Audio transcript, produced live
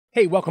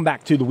Hey, welcome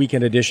back to the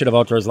weekend edition of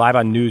Outdoors Live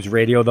on News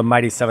Radio, the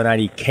mighty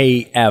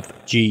 790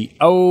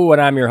 KFGO,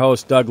 and I'm your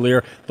host, Doug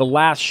Lear. The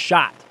last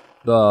shot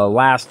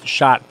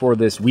for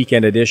this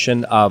weekend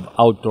edition of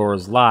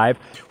Outdoors Live.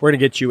 We're going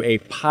to get you a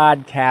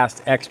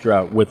podcast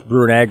extra with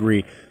Brewer and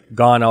Agri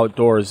Gone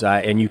Outdoors,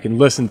 and you can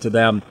listen to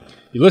them.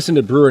 You listen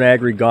to Brewer and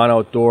Agri Gone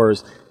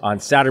Outdoors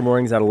on Saturday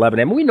mornings at 11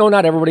 a.m. We know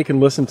not everybody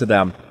can listen to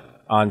them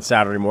on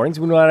Saturday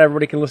mornings. We know not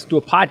everybody can listen to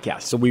a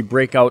podcast, so we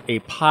break out a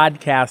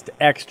podcast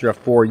extra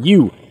for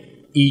you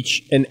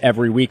each and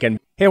every weekend.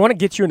 Hey, I want to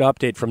get you an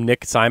update from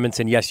Nick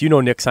Simonson. Yes, you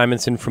know Nick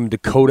Simonson from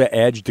Dakota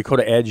Edge,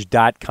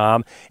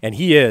 dakotaedge.com, and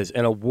he is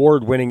an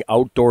award-winning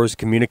outdoors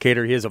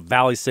communicator. He is a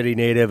Valley City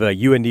native, a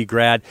UND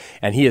grad,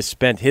 and he has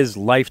spent his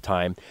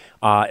lifetime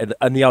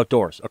in the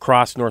outdoors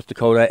across North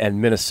Dakota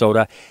and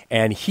Minnesota,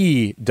 and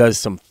he does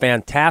some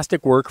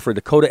fantastic work for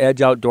Dakota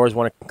Edge Outdoors. I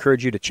want to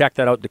encourage you to check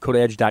that out,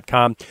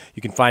 dakotaedge.com.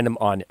 You can find him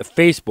on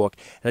Facebook.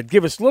 That'll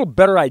give us a little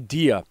better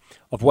idea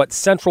of what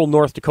Central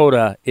North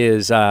Dakota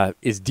is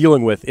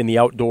dealing with in the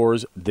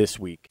outdoors this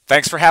week.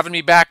 Thanks for having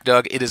me back,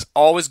 Doug. It is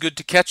always good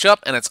to catch up,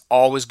 and it's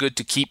always good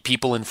to keep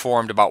people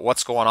informed about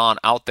what's going on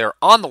out there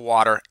on the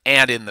water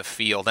and in the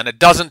field. And it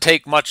doesn't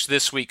take much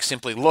this week.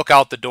 Simply look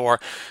out the door.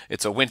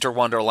 It's a winter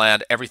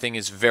wonderland. Everything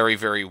is very,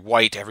 very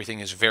white. Everything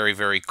is very,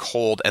 very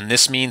cold. And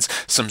this means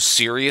some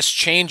serious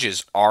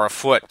changes are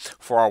afoot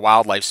for our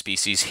wildlife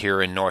species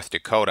here in North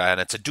Dakota.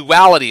 And it's a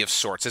duality of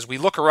sorts. As we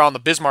look around the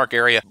Bismarck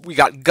area, we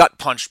got gut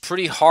punched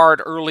pretty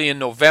hard early in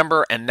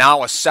November, and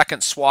now a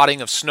second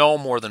swatting of snow,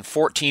 more than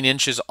 14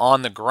 inches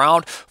on the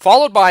ground,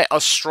 followed by a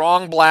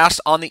strong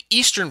blast on the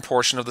eastern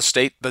portion of the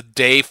state the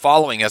day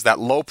following. As that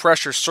low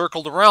pressure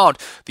circled around,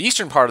 the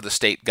eastern part of the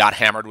state got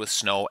hammered with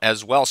snow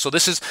as well. So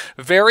this is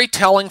very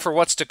telling for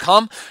what's to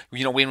come.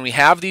 You know, when we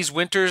have these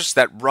winters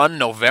that run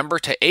November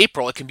to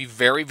April, it can be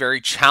very,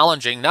 very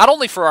challenging, not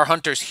only for our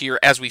hunters here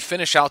as we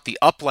finish out the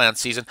upland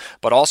season,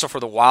 but also for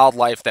the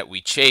wildlife that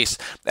we chase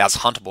as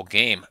huntable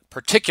game,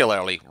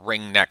 particularly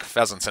ringneck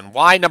pheasants. And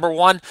why? Number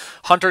one,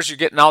 hunters, you're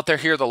getting out there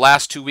here the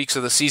last 2 weeks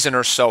of the season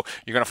or so,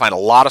 you're going to find a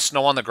lot of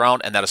snow on the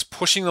ground, and that is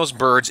pushing those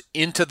birds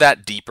into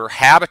that deeper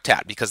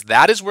habitat, because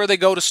that is where they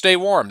go to stay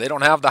warm. They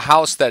don't have the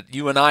house that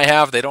you and I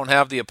have. They don't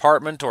have the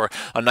apartment or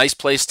a nice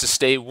place to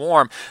stay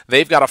warm.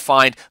 They've got to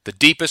find the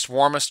deepest,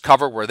 warmest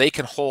cover where they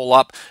can hole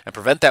up and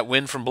prevent that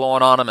wind from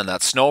blowing on them and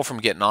that snow from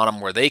getting on them,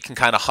 where they can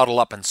kind of huddle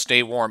up and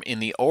stay warm in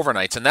the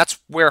overnights. And that's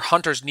where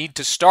hunters need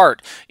to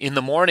start in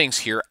the mornings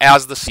here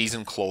as the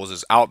season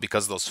closes out,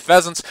 because those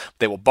pheasants,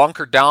 they will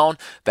bunker down.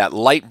 That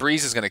light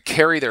breeze is going to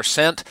carry their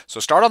scent.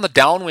 So start on the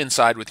downwind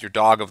side with your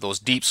dog of those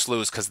deep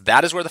sloughs, because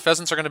that is where the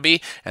pheasants are going to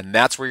be, and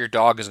that's where your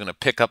dog is going to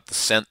pick up the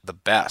scent the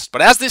best.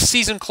 But as this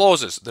season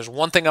closes, there's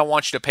one thing I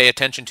want you to pay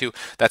attention to.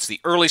 That's the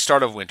early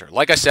start of winter.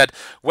 Like I said,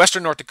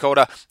 Western North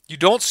Dakota, you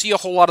don't see a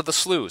whole lot of the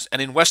sloughs.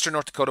 And in Western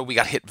North Dakota, we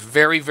got hit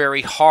very,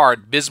 very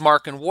hard,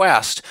 Bismarck and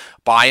west,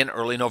 by an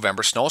early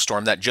November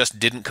snowstorm that just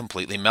didn't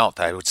completely melt.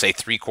 I would say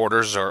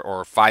 3/4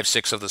 or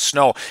 5/6 of the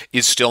snow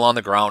is still on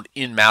the ground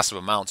in massive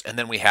amounts. And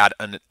then we had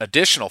an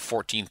additional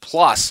 14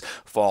 plus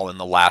fall in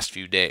the last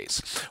few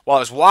days. While I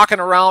was walking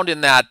around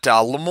in that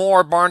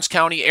Lemoore, Barnes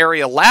County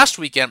area last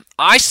weekend,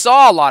 I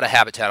saw a lot of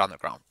habitat on the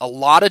ground, a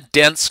lot of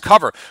dense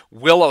cover,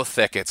 willow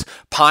thickets,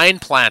 pine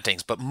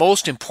plantings, but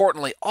most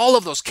importantly, all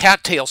of those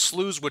cattail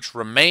sloughs which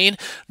remain.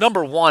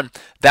 Number one,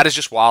 that is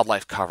just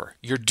wildlife cover.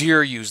 Your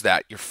deer use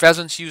that, your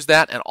pheasants use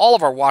that, and all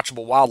of our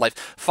watchable wildlife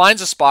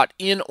finds a spot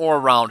in or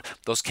around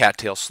those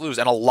cattail sloughs.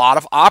 And a lot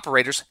of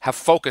operators have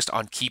focused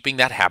on keeping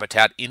that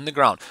habitat in the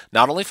ground,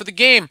 not only for the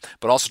game,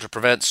 but also to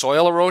prevent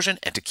soil erosion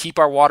and to keep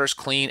our waters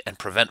clean and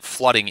prevent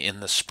flooding in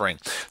the spring.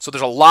 So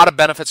there's a lot of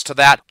benefits to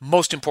that.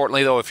 Most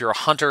importantly, though, if you're a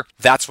hunter,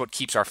 that's what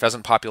keeps our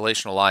pheasant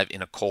population alive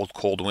in a cold,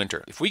 cold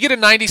winter. If we get a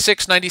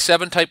 96,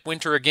 97 type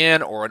winter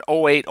again, or an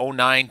 08,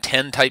 09,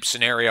 10 type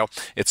scenario,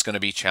 it's going to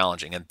be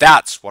challenging. And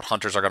that's what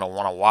hunters are going to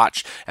want to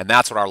watch, and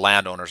that's what our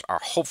landowners are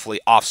hopefully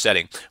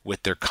offsetting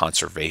with their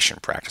conservation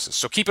practices.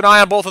 So keep an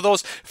eye on both of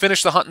those.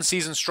 Finish the hunting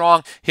season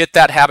strong, hit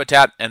that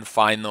habitat, and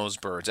find those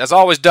birds. As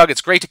always, Doug,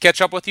 it's great to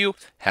catch up with you.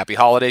 Happy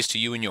holidays to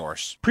you and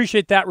yours.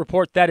 Appreciate that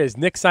report. That is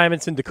Nick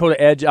Simonson, Dakota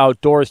Edge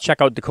Outdoors.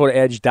 Check out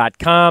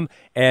dakotaedge.com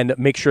and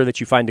make sure that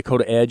you find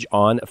Dakota Edge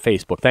on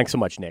Facebook. Thanks so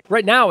much, Nick.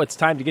 Right now, it's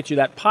time to get you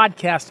that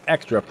podcast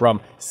extra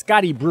from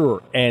Scotty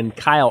Brewer and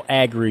Kyle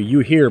Agri. You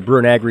hear Brewer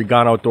and Agri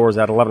Gone Outdoors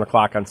at 11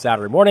 o'clock on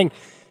Saturday morning.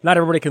 Not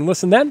everybody can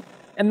listen then,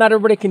 and not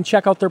everybody can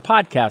check out their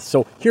podcast.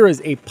 So here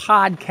is a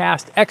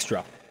podcast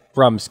extra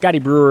from Scotty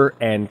Brewer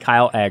and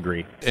Kyle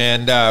Agri.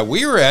 And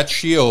we were at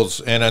Shields,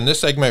 and on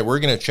this segment, we're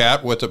going to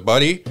chat with a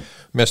buddy,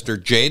 Mr.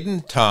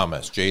 Jaden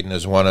Thomas. Jaden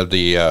is one of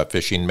the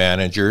fishing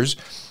managers,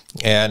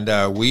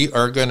 and we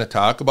are going to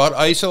talk about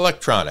ice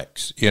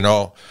electronics. You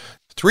know,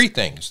 three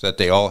things that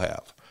they all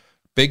have,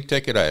 big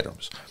ticket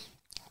items.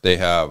 They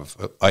have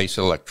ice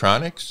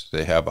electronics,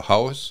 they have a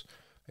house,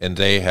 and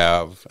they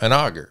have an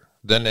auger.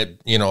 Then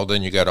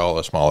you got all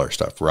the smaller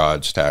stuff,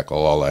 rods,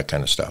 tackle, all that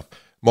kind of stuff.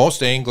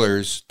 Most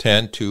anglers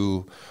tend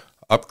to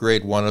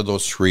upgrade one of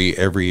those three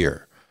every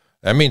year.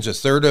 That means a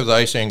third of the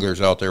ice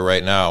anglers out there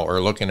right now are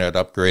looking at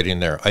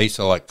upgrading their ice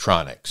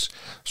electronics.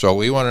 So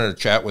we wanted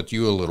to chat with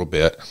you a little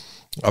bit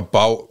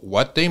about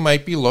what they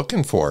might be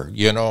looking for.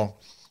 You know,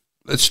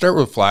 let's start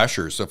with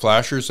flashers. The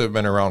flashers have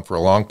been around for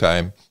a long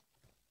time.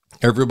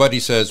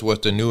 Everybody says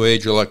with the new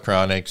age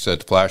electronics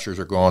that flashers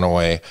are going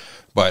away,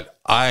 but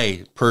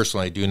I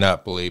personally do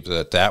not believe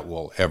that that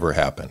will ever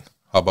happen.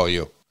 How about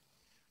you?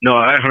 No,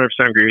 I 100%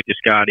 agree with you,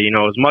 Scotty. You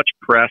know, as much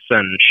press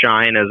and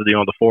shine as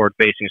the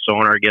forward-facing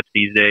sonar gets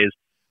these days,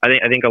 I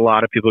think a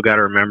lot of people got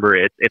to remember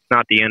it's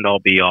not the end-all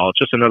be-all. It's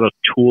just another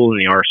tool in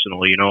the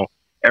arsenal. You know,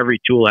 every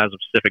tool has a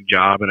specific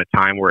job and a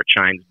time where it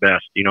shines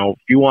best. You know,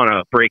 if you want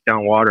to break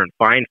down water and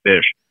find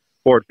fish,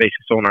 forward-facing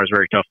sonar is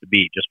very tough to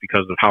beat just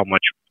because of how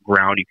much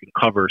ground you can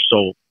cover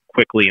so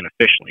quickly and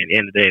efficiently. At the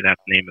end of the day,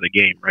 that's the name of the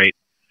game, right?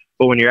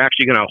 But when you're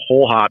actually going to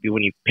hole hop,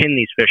 when you pin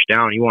these fish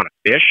down, you want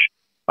to fish.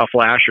 A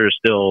flasher is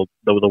still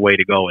the way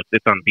to go.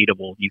 It's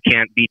unbeatable. You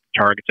can't beat the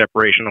target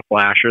separation of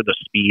flasher, the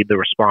speed, the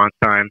response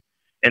time.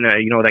 And,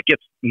 that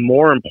gets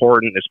more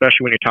important,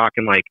 especially when you're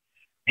talking like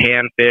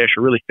panfish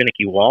or really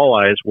finicky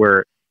walleyes,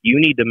 where you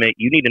need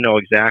to know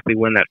exactly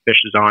when that fish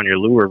is on your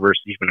lure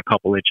versus even a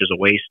couple inches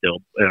away still,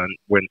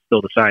 when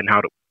still deciding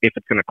if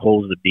it's going to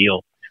close the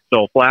deal.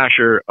 So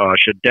flasher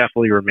should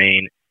definitely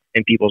remain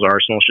in people's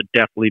arsenal, should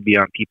definitely be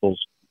on people's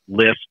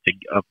list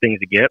of things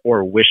to get,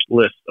 or wish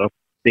list of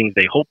things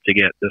they hope to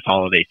get this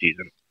holiday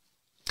season.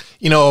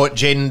 You know,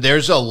 Jayden,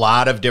 there's a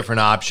lot of different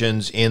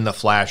options in the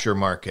flasher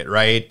market,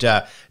 right?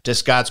 To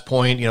Scott's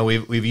point,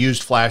 we've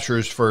used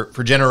flashers for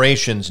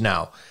generations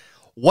now.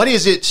 What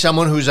is it,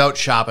 someone who's out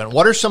shopping,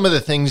 what are some of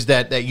the things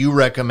that you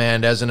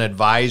recommend as an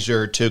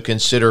advisor to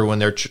consider when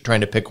they're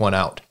trying to pick one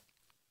out?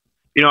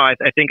 I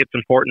think it's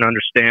important to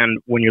understand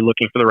when you're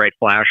looking for the right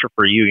flasher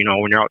for you,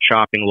 when you're out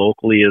shopping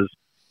locally is,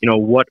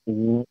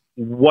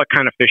 what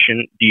kind of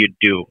fishing do you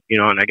do?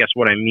 And I guess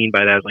what I mean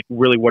by that is like,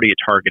 really, what are you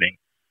targeting?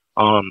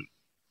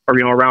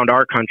 Around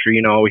our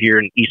country, here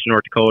in eastern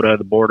North Dakota,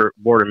 the border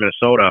of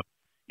Minnesota,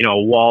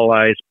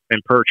 walleyes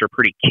and perch are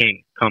pretty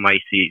king come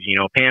ice season.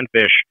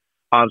 Panfish,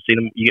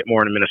 obviously you get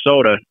more in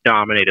Minnesota,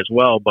 dominate as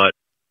well, but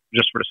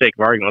just for the sake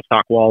of argument, let's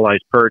talk walleyes,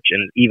 perch,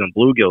 and even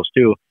bluegills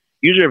too.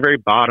 Usually are very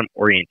bottom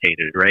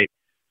orientated, right?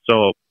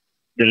 So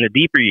then the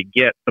deeper you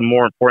get, the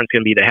more important it's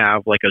going to be to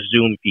have like a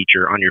zoom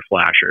feature on your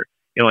flasher.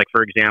 Like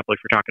for example, if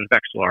we're talking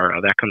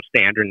Vexilar, that comes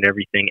standard in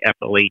everything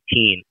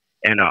FL18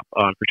 and up.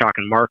 If we're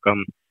talking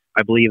Markham,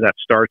 I believe that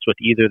starts with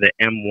either the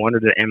M1 or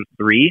the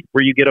M3,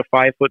 where you get a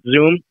 5-foot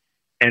zoom,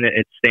 and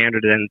it's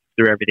standard then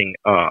through everything,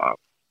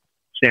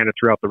 standard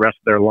throughout the rest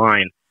of their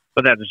line.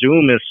 But that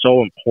zoom is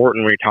so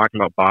important when you're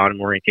talking about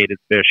bottom-orientated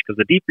fish, because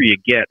the deeper you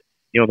get,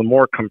 the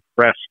more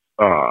compressed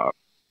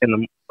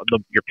and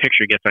your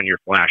picture gets on your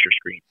flasher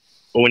screen.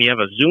 But when you have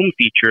a zoom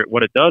feature,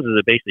 what it does is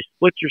it basically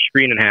splits your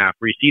screen in half,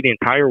 where you see the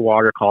entire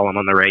water column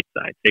on the right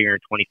side. Say you're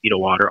in 20 feet of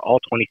water, all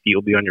 20 feet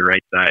will be on your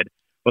right side.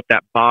 But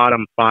that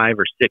bottom 5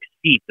 or 6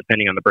 feet,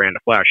 depending on the brand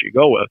of flasher you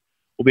go with,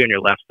 will be on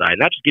your left side.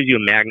 And that just gives you a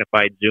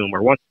magnified zoom,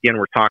 where once again,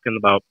 we're talking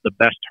about the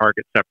best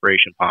target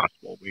separation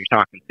possible. When you're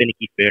talking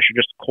finicky fish or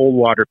just cold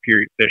water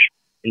period fish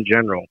in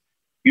general,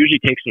 usually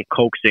takes some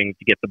coaxing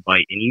to get the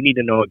bite. And you need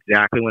to know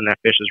exactly when that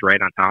fish is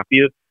right on top of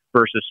you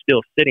versus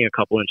still sitting a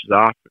couple inches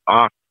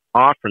off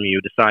from you,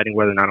 deciding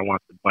whether or not it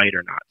wants to bite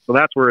or not. So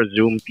that's where a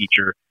zoom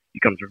feature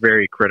becomes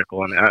very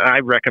critical. And I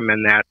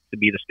recommend that to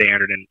be the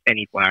standard in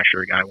any flasher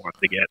a guy wants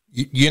to get.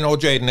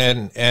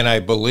 Jayden, and I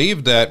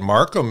believe that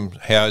Markham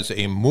has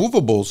a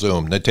movable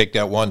zoom to take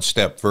that one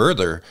step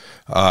further.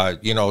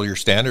 Your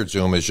standard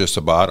zoom is just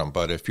the bottom,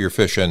 but if you're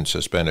fishing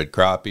suspended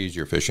crappies,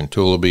 you're fishing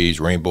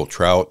tulipies, rainbow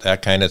trout,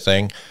 that kind of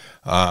thing,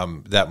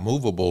 that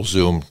movable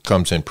zoom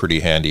comes in pretty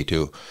handy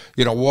too.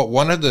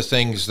 One of the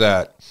things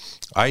that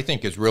I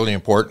think is really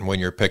important when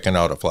you're picking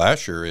out a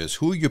flasher is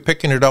who you're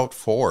picking it out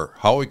for.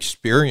 How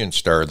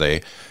experienced are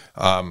they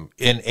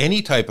in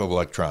any type of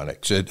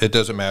electronics? It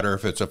doesn't matter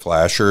if it's a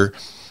flasher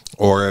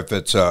or if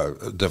it's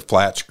the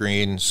flat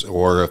screens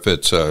or if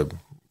it's a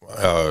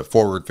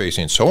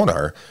forward-facing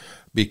sonar,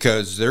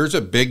 because there's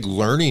a big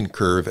learning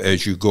curve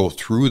as you go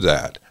through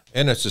that.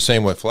 And it's the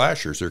same with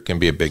flashers. There can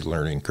be a big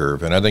learning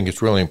curve. And I think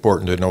it's really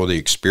important to know the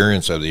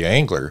experience of the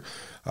angler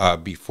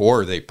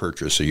before they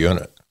purchase a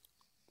unit.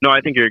 No,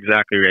 I think you're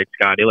exactly right,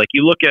 Scotty. Like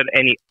you look at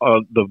any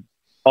of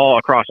all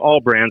across all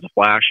brands of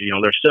flashes,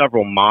 there's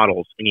several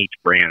models in each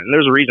brand, and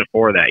there's a reason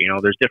for that.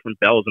 There's different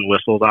bells and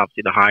whistles.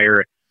 Obviously, the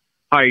higher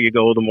you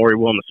go, the more you're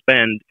willing to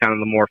spend. Kind of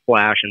the more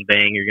flash and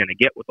bang you're going to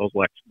get with those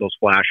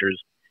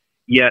flashers.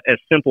 Yet, as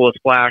simple as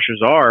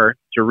flashers are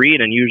to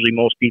read, and usually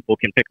most people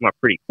can pick them up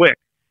pretty quick.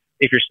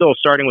 If you're still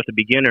starting with a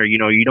beginner, you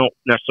don't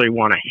necessarily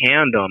want to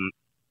hand them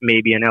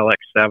maybe an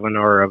LX7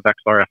 or a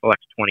Vexilar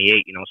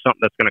FLX28,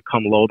 something that's going to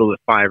come loaded with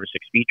 5 or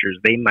 6 features.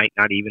 They might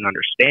not even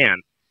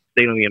understand.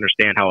 They don't even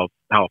understand how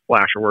a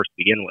flasher works to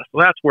begin with. So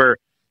that's where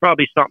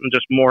probably something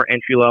just more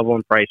entry level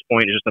and price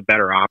point is just a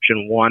better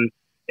option. One,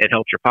 it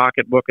helps your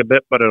pocketbook a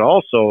bit, but it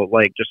also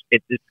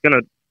it's going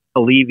to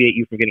alleviate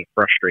you from getting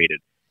frustrated.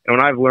 And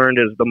what I've learned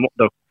is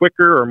the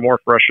quicker or more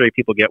frustrated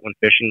people get when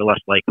fishing, the less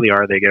likely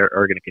are going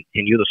to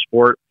continue the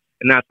sport.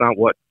 And that's not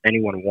what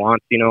anyone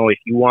wants. If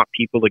you want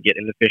people to get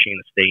into fishing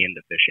and to stay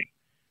into fishing.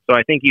 So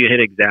I think you hit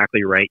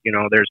exactly right.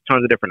 There's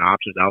tons of different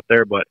options out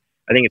there, but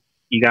I think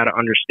you got to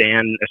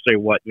understand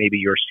necessarily what maybe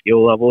your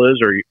skill level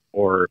is,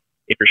 or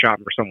if you're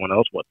shopping for someone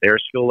else, what their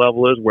skill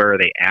level is, where are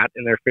they at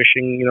in their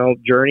fishing,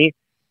 journey,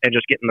 and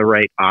just getting the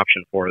right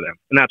option for them.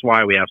 And that's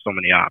why we have so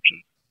many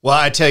options. Well,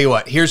 I tell you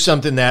what, here's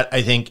something that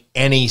I think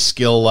any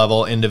skill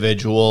level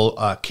individual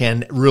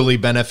can really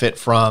benefit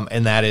from,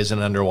 and that is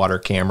an underwater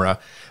camera.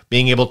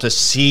 Being able to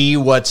see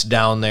what's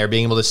down there,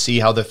 being able to see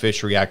how the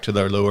fish react to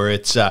their lure.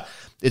 It's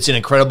an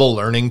incredible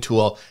learning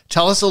tool.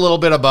 Tell us a little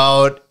bit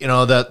about, the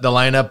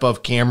lineup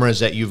of cameras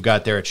that you've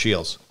got there at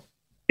Scheels.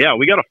 Yeah,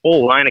 we got a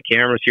full line of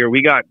cameras here.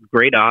 We got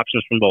great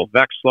options from both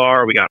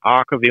Vexilar, we got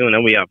Aqua-Vu, and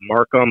then we have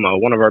Markham,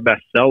 one of our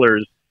best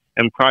sellers,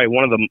 and probably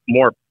one of the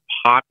more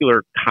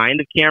popular kind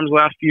of cameras the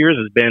last few years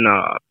has been,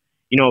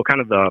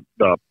 kind of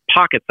the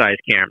pocket-sized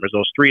cameras,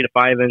 those 3 to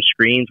 5 inch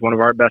screens. One of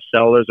our best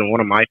sellers and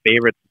one of my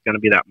favorites is going to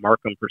be that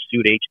Markham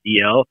Pursuit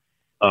HDL.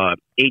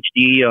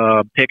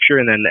 HD picture,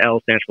 and then the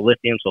L stands for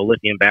lithium, so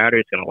lithium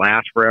battery. It's going to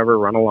last forever,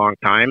 run a long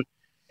time.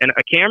 And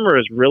a camera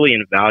is really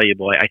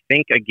invaluable. I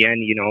think,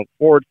 again,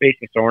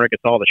 forward-facing sonar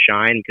gets all the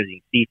shine because you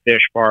can see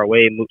fish far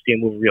away, see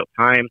them move in real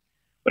time.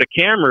 But a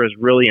camera is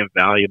really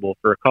invaluable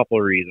for a couple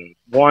of reasons.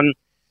 One,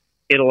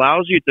 it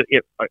allows you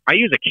to I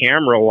use a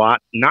camera a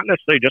lot, not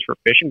necessarily just for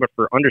fishing, but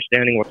for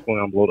understanding what's going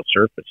on below the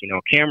surface.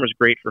 A camera is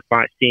great for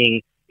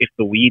seeing if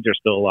the weeds are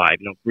still alive.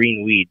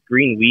 Green weeds.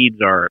 Green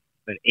weeds are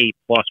an A+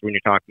 when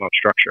you're talking about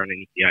structure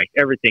underneath the ice.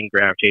 Everything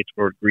gravitates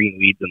toward green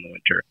weeds in the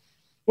winter,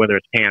 whether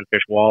it's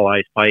panfish,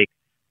 walleyes, pike.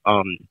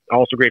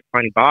 Also great for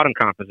finding bottom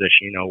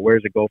composition. Where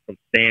does it go from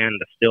sand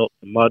to silt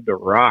to mud to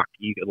rock?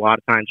 A lot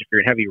of times, if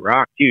you're in heavy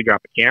rock too, you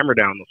drop a camera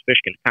down, those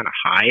fish can kind of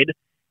hide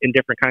in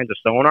different kinds of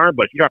sonar.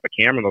 But if you drop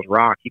a camera in those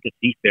rocks, you can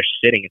see fish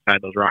sitting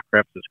inside those rock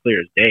crevices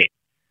clear as day.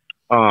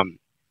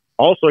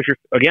 Also, if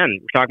we're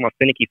talking about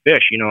finicky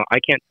fish, I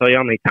can't tell you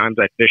how many times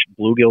I fished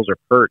bluegills or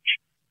perch,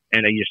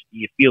 and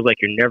you feel like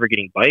you're never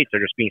getting bites. They're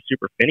just being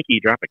super finicky.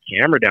 You drop a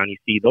camera down, you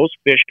see those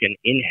fish can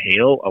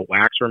inhale a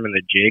waxworm in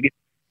the jig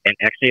and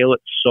exhale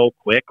it so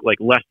quick, like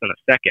less than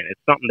a second.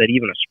 It's something that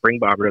even a spring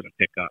bobber doesn't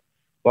pick up.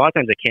 A lot of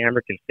times a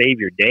camera can save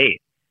your day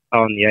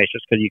on the ice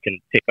just because you can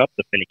pick up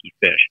the finicky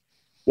fish.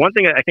 One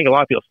thing that I think a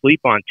lot of people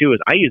sleep on too is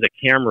I use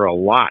a camera a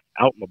lot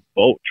out in the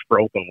boat for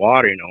open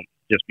water,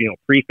 just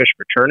pre-fish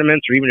for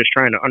tournaments, or even just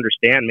trying to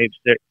understand maybe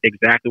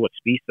exactly what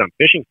species I'm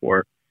fishing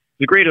for.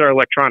 As great as our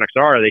electronics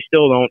are, they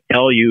still don't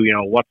tell you,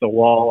 what's a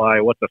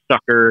walleye, what's a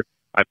sucker.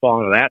 I've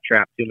fallen into that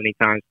trap too many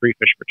times,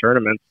 pre-fish for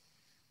tournaments.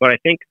 But I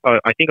think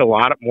a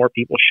lot more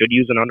people should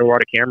use an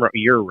underwater camera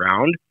year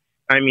round.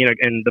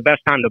 And the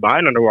best time to buy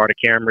an underwater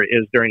camera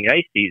is during the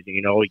ice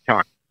season. We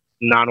talk,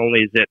 not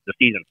only is it the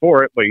season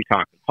for it, but you're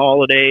talking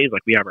holidays,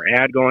 like we have our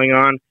ad going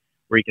on,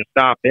 where you can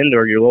stop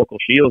into your local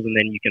Scheels and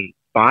then you can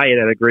buy it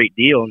at a great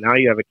deal. Now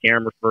you have a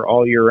camera for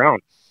all year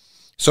round.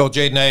 So,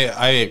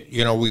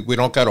 Jaden, we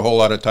don't got a whole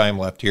lot of time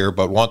left here,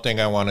 but one thing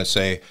I want to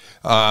say,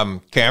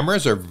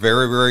 cameras are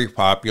very, very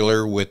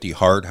popular with the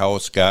hard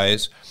house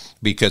guys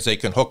because they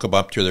can hook them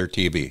up to their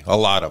TV. A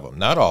lot of them,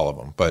 not all of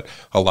them, but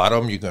a lot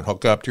of them you can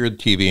hook up to your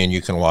TV and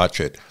you can watch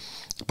it.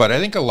 But I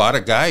think a lot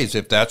of guys,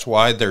 if that's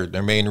why their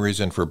main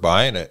reason for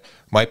buying it,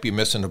 might be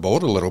missing the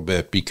boat a little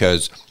bit,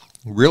 because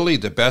really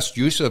the best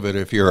use of it,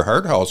 if you're a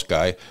hard house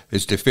guy,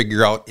 is to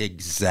figure out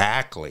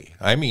exactly,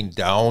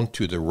 down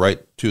to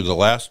the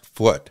last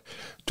foot,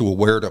 to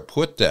where to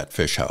put that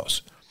fish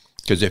house.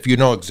 Because if you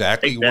know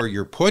exactly where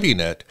you're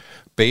putting it,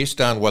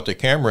 based on what the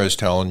camera is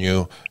telling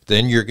you,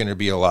 then you're going to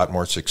be a lot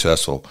more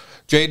successful.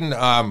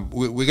 Jaden,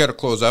 we got to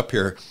close up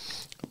here,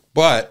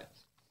 but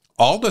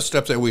all the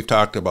stuff that we've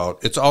talked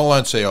about, it's all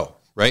on sale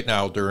right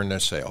now during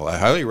this sale. I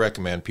highly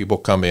recommend people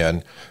come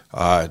in,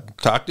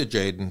 talk to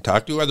Jaden,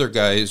 talk to other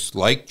guys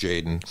like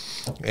Jaden,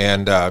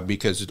 and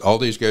because all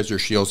these guys are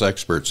Scheels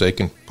experts, they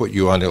can put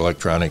you on the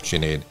electronics you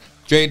need.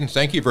 Jaden,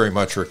 thank you very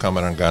much for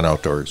coming on Gone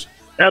Outdoors.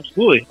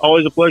 Absolutely.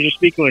 Always a pleasure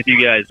speaking with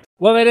you guys.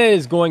 Well, that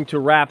is going to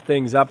wrap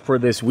things up for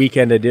this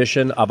weekend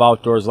edition of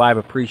Outdoors Live.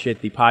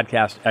 Appreciate the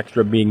podcast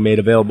extra being made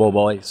available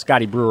by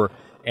Scotty Brewer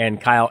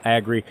and Kyle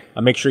Agri.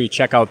 Make sure you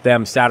check out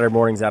them Saturday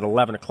mornings at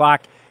 11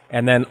 o'clock.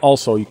 And then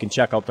also you can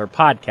check out their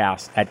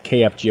podcast at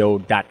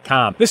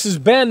kfgo.com. This has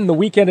been the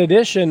weekend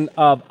edition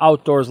of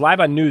Outdoors Live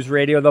on News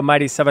Radio, the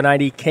Mighty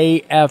 790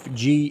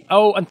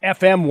 KFGO and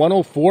FM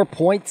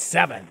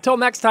 104.7. Till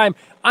next time,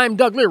 I'm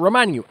Doug Lear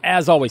reminding you,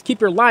 as always, keep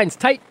your lines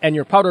tight and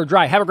your powder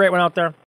dry. Have a great one out there.